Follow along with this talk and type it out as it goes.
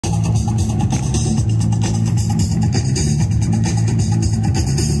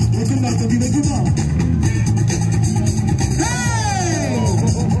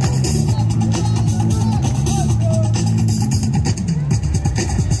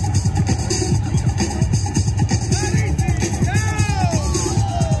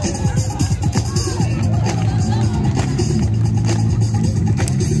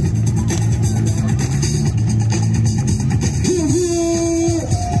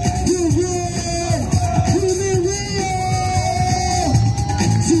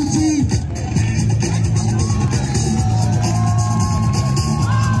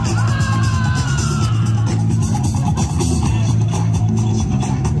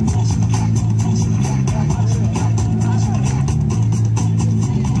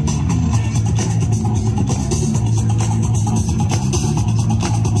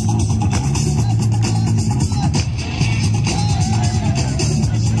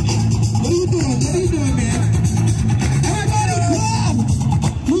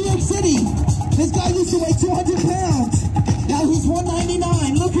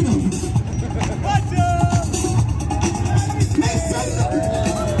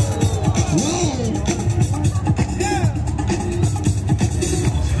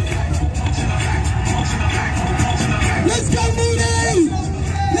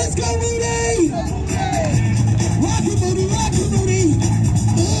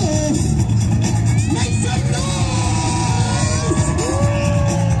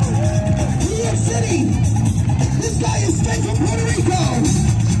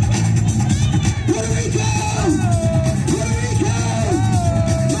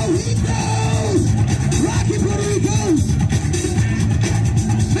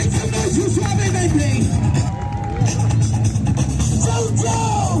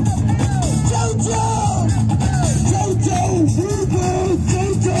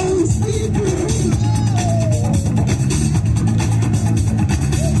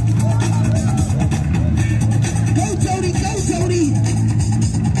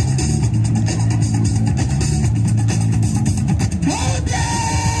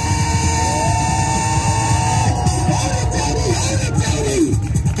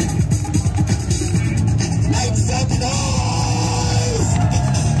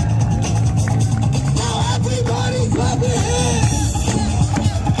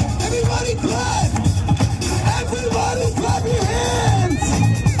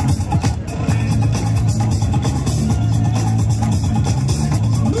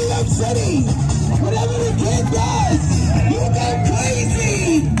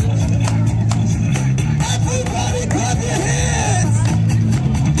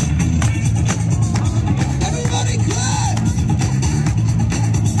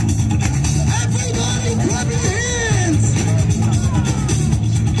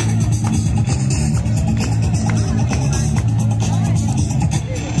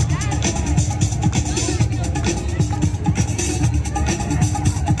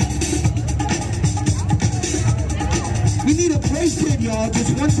y'all.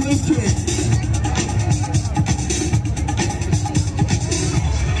 Just one place kid.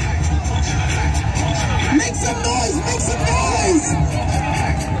 Make some noise, make some noise.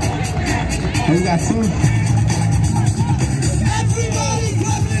 Oh, we got two. Everybody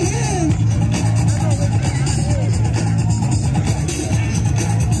clap your hands.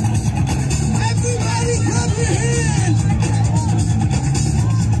 Everybody clap your hands.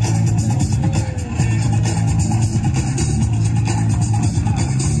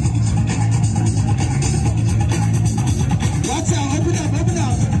 Watch out, open up, open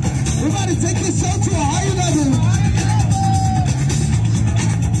up. We're about to take this show to a higher level.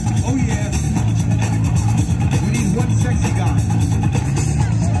 Oh yeah. We need one sexy guy.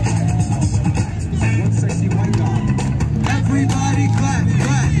 One sexy white guy. Everybody clap,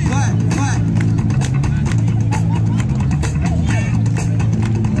 clap, clap, clap.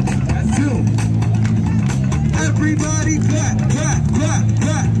 That's two. Everybody clap, clap, clap,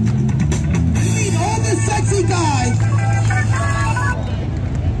 clap. We need all the sexy guys.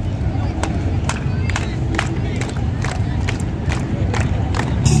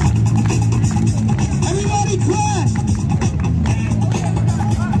 Everybody clap!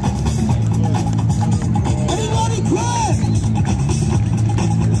 Everybody clap!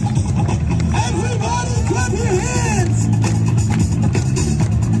 Everybody clap your hands!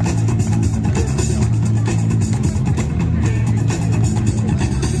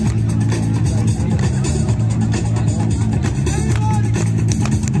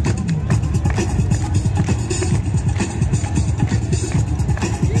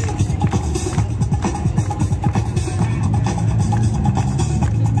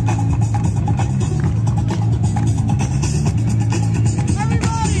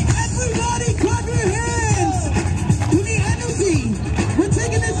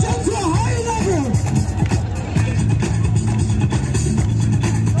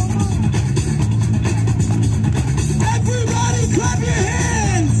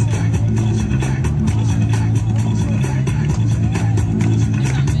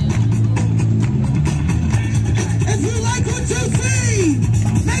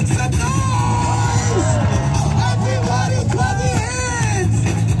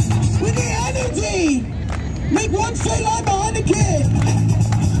 Make one straight line behind the kid.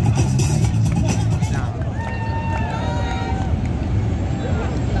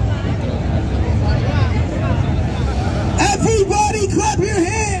 Everybody clap your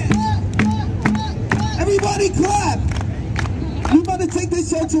hands. Everybody clap. We're about to take this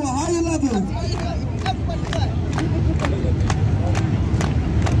show to a higher level.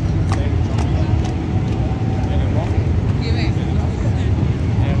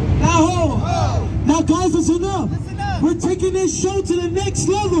 Now guys, listen up. We're taking this show to the next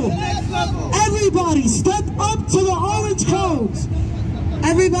level. Everybody step up to the orange codes.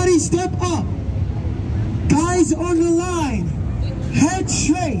 Everybody step up. Guys on the line, head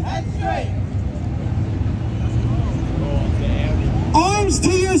straight. Arms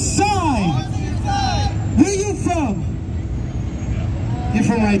to your side. Where you from? You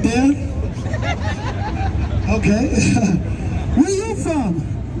from right there? Okay. Where you from?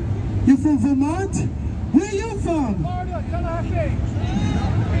 You from Vermont? Where you from?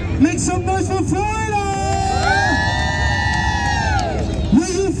 Make some noise for Florida! Where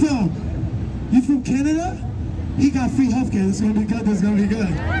you from? You from Canada? He got free healthcare. This is gonna be good, this is gonna be good.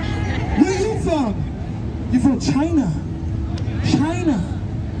 Where you from? You from China? China.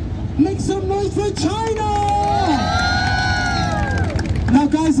 Make some noise for China! Now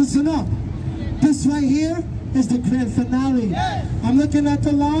guys, listen up. This right here is the grand finale. Yes. I'm looking at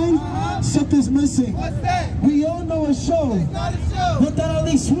the line, something's missing. What's that? We all know a show. It's not a show. But that at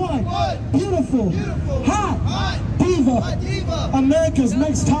least one. Beautiful. Hot. Diva. America's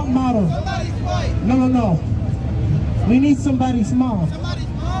next top model. Somebody's white. No. We need somebody's mom. Somebody's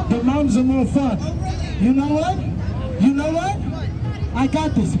mom? The moms are more fun. Oh, really? You know what? You know what? I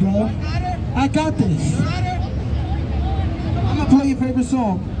got this, bro. I got this. I'm gonna play your favorite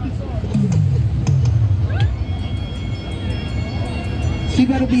song. She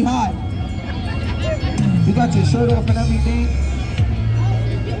better be hot. You got your shirt off and everything.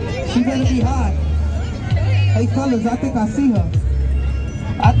 She better be hot. Hey fellas, I think I see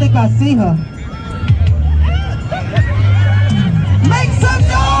her. Make some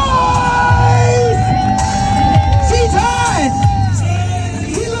noise! She's hot!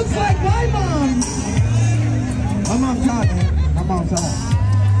 She looks like my mom. My mom's hot, man. My mom's hot.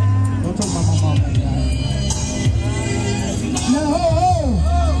 Don't talk about my mom like that. No,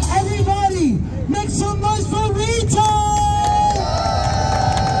 everybody, make some noise for Rita!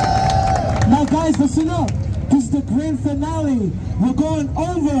 Now guys, listen up. This the grand finale. We're going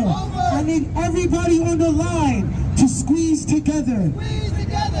over. I need everybody on the line to squeeze together. Squeeze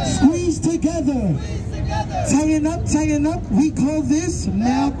together. Squeeze together. Squeeze together. Tighten up, tighten up. We call this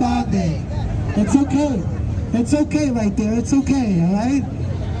male bonding. It's okay. It's okay right there. It's okay, all right?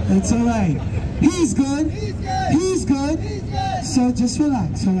 It's all right. He's good. He's good. He's good. He's good. So just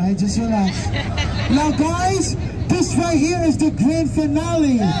relax, all right? Just relax. Now, guys, this right here is the grand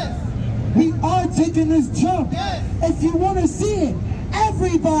finale. Yes. We are taking this jump. Yes. If you want to see it,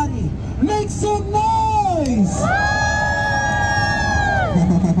 everybody, make some noise.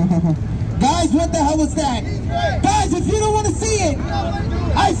 Guys, what the hell was that? He's great. Guys, if you don't want to see it, You don't want to do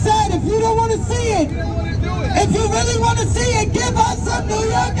it. I said if you don't want to see it, You don't want to do it. if you really want to see it, give us some New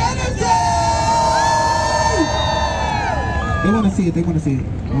York energy! They want to see it, they want to see it.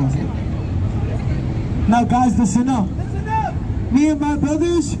 They want to see it. Now guys, listen up. Listen up. Me and my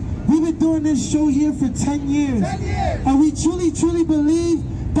brothers, we've been doing this show here for 10 years. 10 years. And we truly believe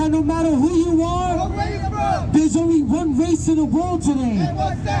that no matter who you are, Where you from? there's only one race in the world today. And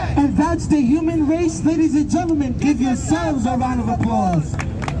what's that? And that's the human race. Ladies and gentlemen, give yourselves a round of applause.